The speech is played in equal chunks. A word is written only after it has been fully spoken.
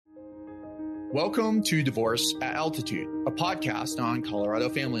Welcome to Divorce at Altitude, a podcast on Colorado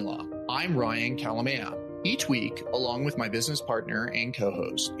family law. I'm Ryan Kalamaya. Each week, along with my business partner and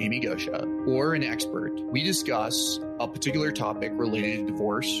co-host, Amy Gosha, or an expert, we discuss a particular topic related to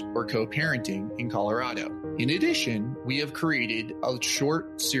divorce or co-parenting in Colorado. In addition, we have created a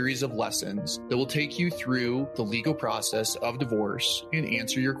short series of lessons that will take you through the legal process of divorce and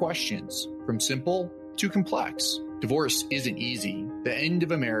answer your questions, from simple to complex. Divorce isn't easy. The end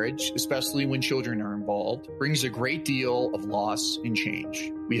of a marriage, especially when children are involved, brings a great deal of loss and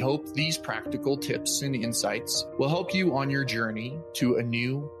change. We hope these practical tips and insights will help you on your journey to a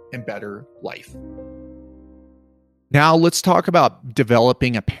new and better life. Now let's talk about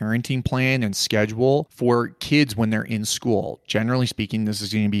developing a parenting plan and schedule for kids when they're in school. Generally speaking, this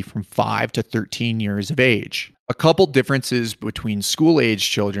is going to be from 5 to 13 years of age. A couple differences between school-age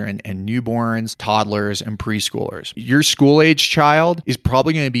children and newborns, toddlers, and preschoolers. Your school-age child is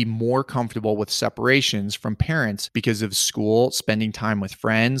probably going to be more comfortable with separations from parents because of school, spending time with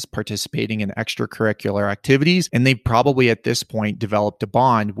friends, participating in extracurricular activities, and they've probably at this point developed a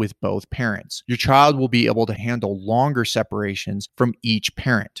bond with both parents. Your child will be able to handle longer separations from each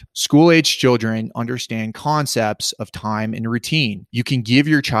parent. School-age children understand concepts of time and routine. You can give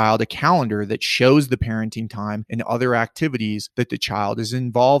your child a calendar that shows the parenting time and other activities that the child is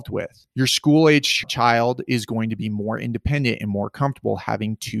involved with. Your school-age child is going to be more independent and more comfortable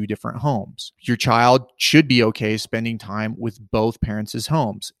having two different homes. Your child should be okay spending time with both parents'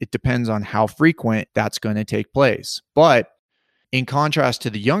 homes. It depends on how frequent that's going to take place. But in contrast to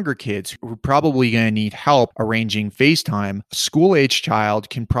the younger kids who are probably going to need help arranging FaceTime, a school-age child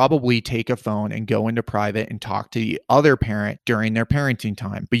can probably take a phone and go into private and talk to the other parent during their parenting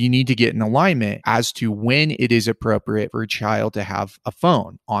time. But you need to get an alignment as to when it is appropriate for a child to have a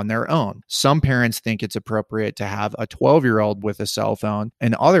phone on their own. Some parents think it's appropriate to have a 12-year-old with a cell phone,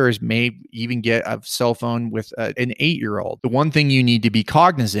 and others may even get a cell phone with an 8-year-old. The one thing you need to be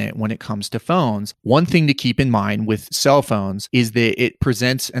cognizant when it comes to phones, one thing to keep in mind with cell phones is that it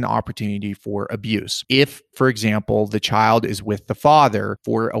presents an opportunity for abuse. If, for example, the child is with the father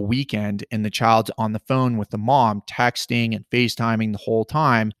for a weekend and the child's on the phone with the mom, texting and FaceTiming the whole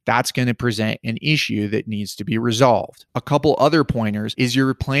time, that's going to present an issue that needs to be resolved. A couple other pointers is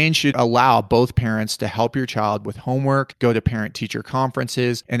your plan should allow both parents to help your child with homework, go to parent-teacher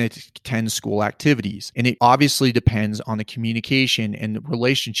conferences, and attend school activities. And it obviously depends on the communication and the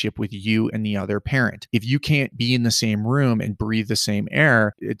relationship with you and the other parent. If you can't be in the same room and breathe the same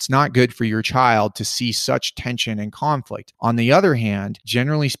air, it's not good for your child to see such tension and conflict. On the other hand,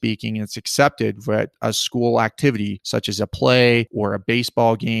 generally speaking, it's accepted that a school activity such as a play or a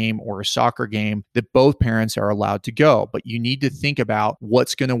baseball game or a soccer game that both parents are allowed to go. But you need to think about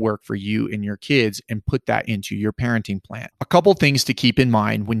what's going to work for you and your kids and put that into your parenting plan. A couple things to keep in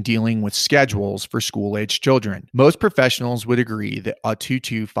mind when dealing with schedules for school-age children. Most professionals would agree that a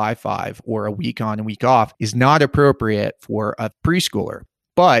 2-2-5-5 or a week on and week off is not appropriate for a preschooler.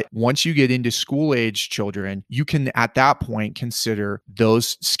 But once you get into school-age children, you can at that point consider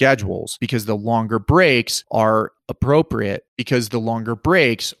those schedules because the longer breaks are appropriate because the longer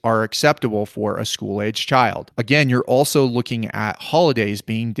breaks are acceptable for a school-age child. Again, you're also looking at holidays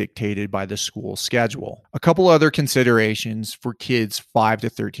being dictated by the school schedule. A couple other considerations for kids 5 to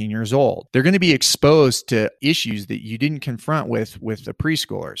 13 years old. They're going to be exposed to issues that you didn't confront with a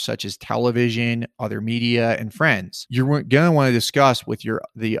preschooler, such as television, other media, and friends. You're going to want to discuss with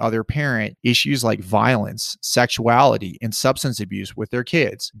the other parent issues like violence, sexuality, and substance abuse with their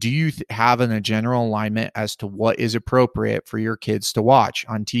kids. Do you have a general alignment as to what is appropriate for your kids to watch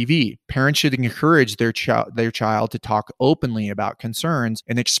on TV? Parents should encourage their child to talk openly about concerns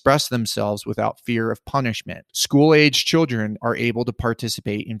and express themselves without fear of punishment. School-age children are able to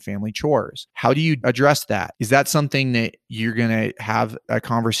participate in family chores. How do you address that? Is that something that you're going to have a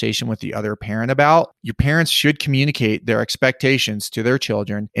conversation with the other parent about? Your parents should communicate their expectations to their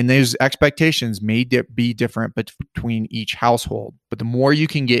children, and those expectations may be different between each household. But the more you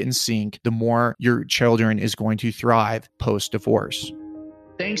can get in sync, the more your children is going to thrive post-divorce.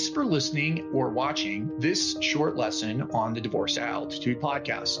 Thanks for listening or watching this short lesson on the Divorce at Altitude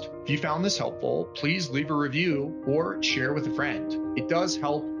podcast. If you found this helpful, please leave a review or share with a friend. It does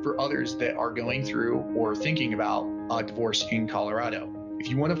help for others that are going through or thinking about a divorce in Colorado. If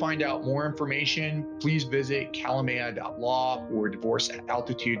you want to find out more information, please visit kalamaya.law or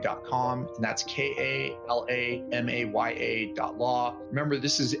divorceataltitude.com. And that's KALAMAYA.law. Remember,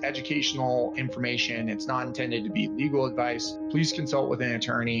 this is educational information. It's not intended to be legal advice. Please consult with an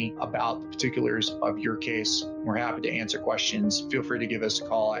attorney about the particulars of your case. We're happy to answer questions. Feel free to give us a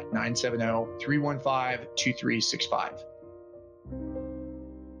call at 970-315-2365.